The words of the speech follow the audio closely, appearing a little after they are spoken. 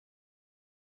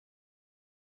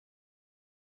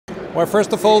Well,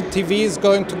 first of all, TV is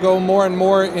going to go more and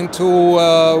more into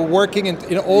working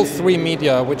in all three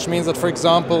media, which means that, for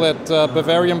example, at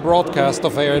Bavarian Broadcast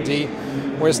of ARD,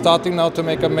 we're starting now to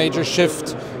make a major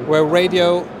shift where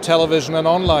radio, television and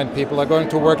online people are going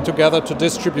to work together to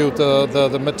distribute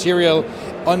the material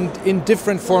in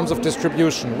different forms of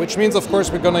distribution, which means, of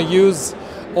course, we're going to use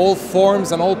all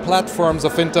forms and all platforms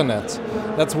of internet.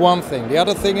 That's one thing. The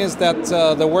other thing is that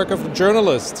the work of the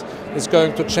journalist is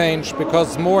going to change,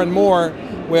 because more and more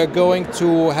we're going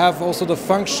to have also the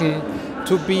function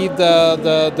to be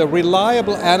the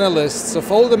reliable analysts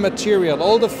of all the material,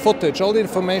 all the footage, all the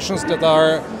informations that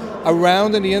are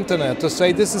around in the internet, to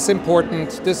say this is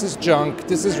important, this is junk,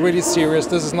 this is really serious,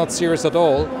 this is not serious at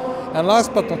all. And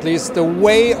last but not least, the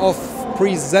way of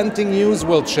presenting news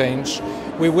will change.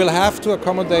 We will have to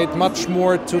accommodate much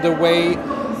more to the way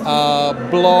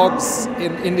blogs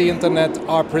in the internet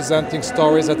are presenting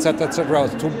stories, etc., etc.,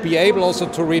 to be able also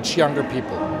to reach younger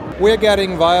people. We're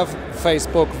getting via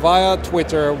Facebook, via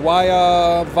Twitter,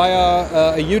 via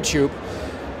YouTube,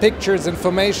 pictures,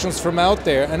 informations from out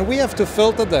there, and we have to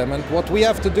filter them. And what we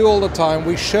have to do all the time,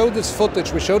 we show this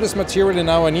footage, we show this material in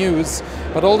our news,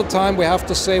 but all the time we have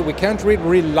to say we can't really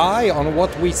rely on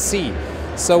what we see.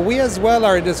 So we as well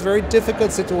are in this very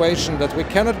difficult situation that we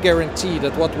cannot guarantee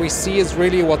that what we see is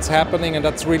really what's happening and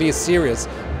that's really serious.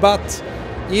 But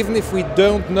even if we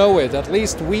don't know it, at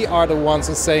least we are the ones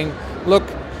who are saying, look,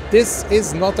 this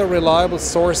is not a reliable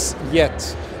source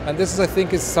yet. And this is, I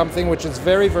think, is something which is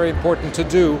very, very important to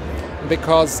do,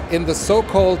 because in the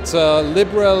so-called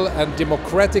liberal and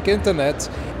democratic internet,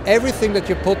 everything that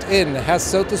you put in has,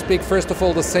 so to speak, first of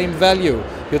all, the same value.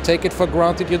 You take it for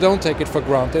granted, you don't take it for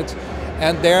granted.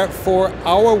 And therefore,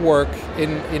 our work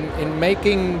in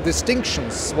making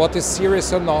distinctions, what is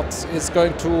serious or not, is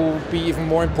going to be even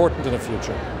more important in the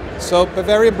future. So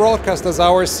Bavarian Broadcast, as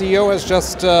our CEO has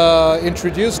just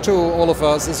introduced to all of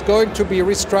us, is going to be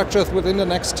restructured within the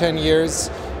next 10 years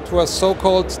to a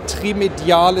so-called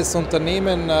trimediales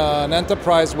Unternehmen, an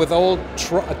enterprise with all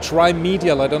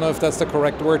trimedial, I don't know if that's the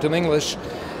correct word in English,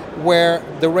 where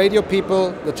the radio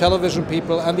people, the television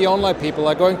people and the online people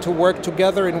are going to work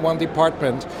together in one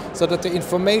department, so that the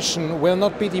information will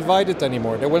not be divided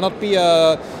anymore. There will not be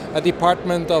a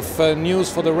department of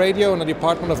news for the radio and a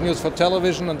department of news for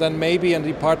television and then maybe a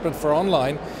department for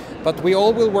online, but we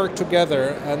all will work together,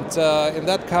 and in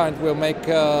that kind we'll make,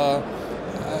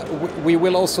 we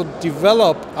will also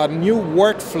develop a new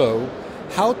workflow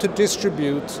how to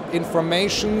distribute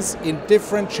informations in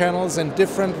different channels, in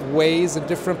different ways, in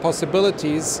different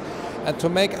possibilities, and to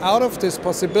make out of this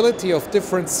possibility of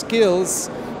different skills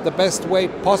the best way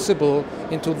possible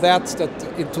into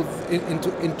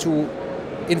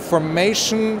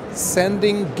information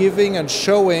sending, giving and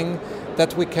showing,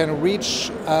 that we can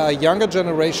reach a younger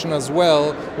generation as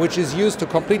well, which is used to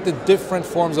completely different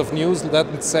forms of news,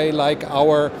 let's say like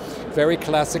our very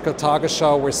classical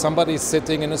Tagesschau, where somebody is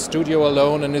sitting in a studio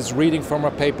alone and is reading from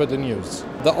a paper the news.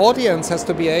 The audience has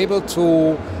to be able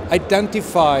to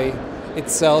identify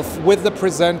itself with the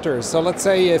presenters. So let's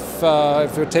say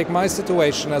if you take my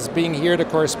situation as being here the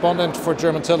correspondent for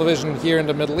German television here in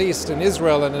the Middle East, in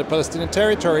Israel and in the Palestinian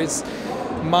territories,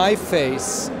 my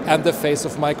face and the face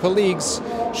of my colleagues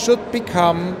should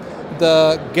become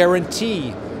the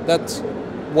guarantee that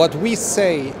what we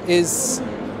say is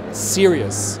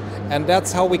serious. And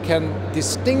that's how we can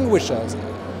distinguish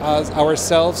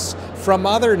ourselves from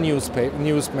other news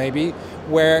maybe,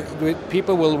 where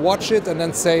people will watch it and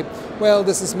then say, well,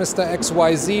 this is Mr.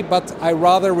 XYZ, but I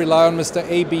rather rely on Mr.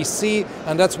 ABC,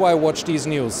 and that's why I watch these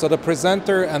news. So the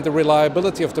presenter and the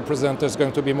reliability of the presenter is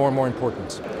going to be more and more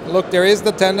important. Look, there is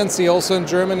the tendency also in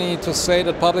Germany to say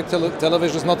that public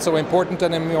television is not so important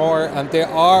anymore, and there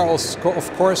are,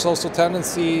 of course, also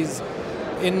tendencies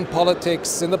in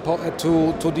politics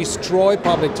to destroy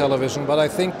public television, but I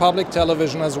think public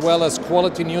television as well as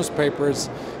quality newspapers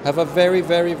have a very,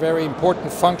 very, very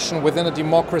important function within a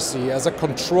democracy as a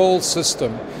control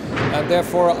system, and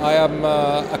therefore I am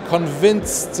a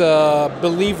convinced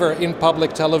believer in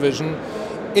public television.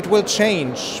 It will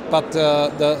change, but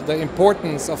the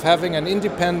importance of having an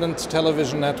independent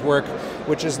television network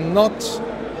which is not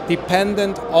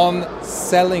dependent on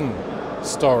selling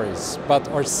stories,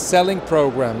 or selling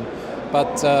program,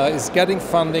 but is getting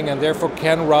funding and therefore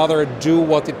can rather do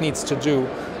what it needs to do.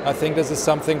 I think this is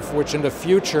something which in the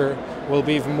future will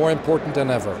be even more important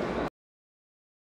than ever.